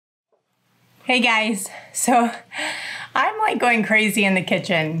Hey guys, so I'm like going crazy in the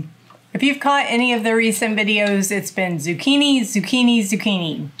kitchen. If you've caught any of the recent videos, it's been zucchini, zucchini,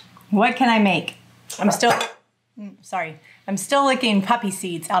 zucchini. What can I make? I'm still licking poppy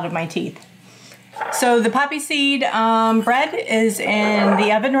seeds out of my teeth. So the poppy seed bread is in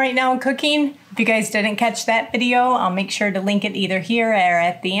the oven right now cooking. If you guys didn't catch that video, I'll make sure to link it either here or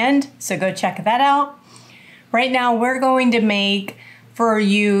at the end, so go check that out. Right now we're going to make, for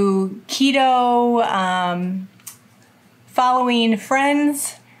you keto following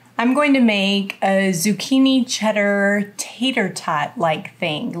friends, I'm going to make a zucchini cheddar tater tot like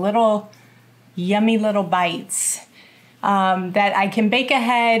thing, little yummy little bites that I can bake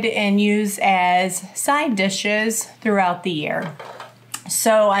ahead and use as side dishes throughout the year.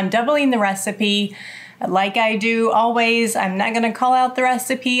 So I'm doubling the recipe like I do always. I'm not going to call out the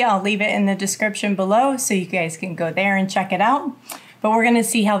recipe. I'll leave it in the description below so you guys can go there and check it out. But we're going to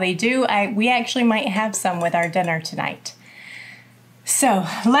see how they do. We actually might have some with our dinner tonight. So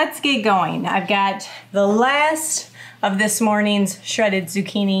let's get going. I've got the last of this morning's shredded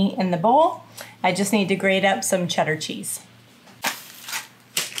zucchini in the bowl. I just need to grate up some cheddar cheese.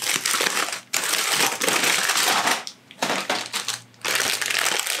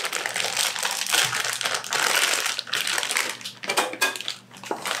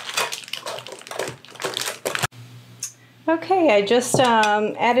 Okay, I just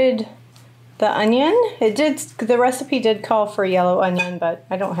added the onion. The recipe did call for yellow onion, but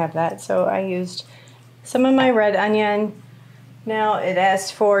I don't have that, so I used some of my red onion. Now it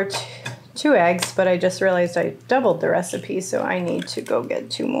asked for two eggs, but I just realized I doubled the recipe, so I need to go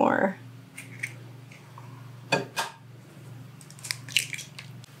get 2 more.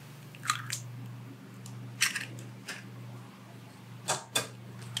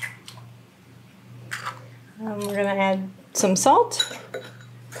 We're gonna add some salt.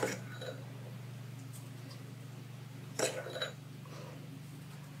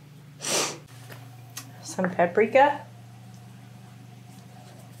 Some paprika.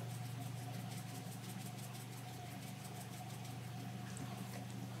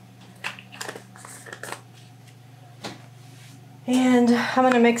 And I'm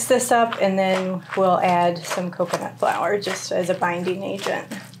going to mix this up, and then we'll add some coconut flour just as a binding agent.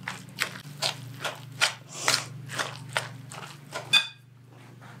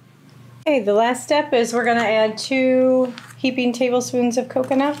 Okay, the last step is we're going to add 2 heaping tablespoons of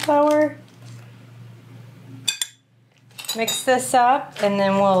coconut flour. Mix this up, and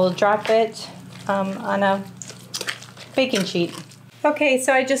then we'll drop it on a baking sheet. Okay,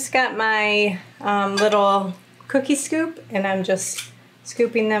 so I just got my little cookie scoop, and I'm just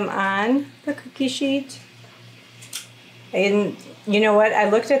scooping them on the cookie sheet. And you know what? I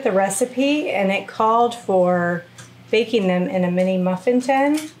looked at the recipe, and it called for baking them in a mini muffin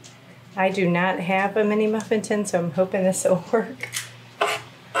tin. I do not have a mini muffin tin, so I'm hoping this will work.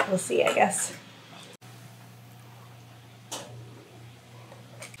 We'll see, I guess.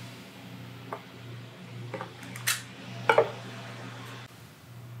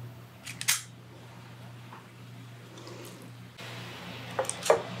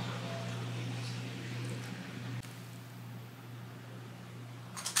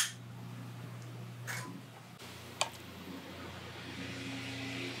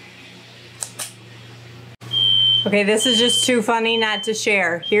 Okay, this is just too funny not to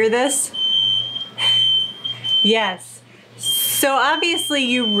share. Hear this? Yes. So obviously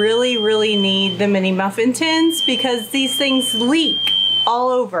you really need the mini muffin tins because these things leak all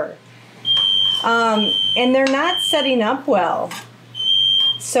over. And they're not setting up well.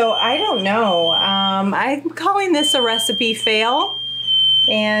 So I don't know. I'm calling this a recipe fail.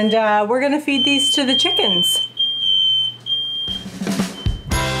 And we're gonna feed these to the chickens.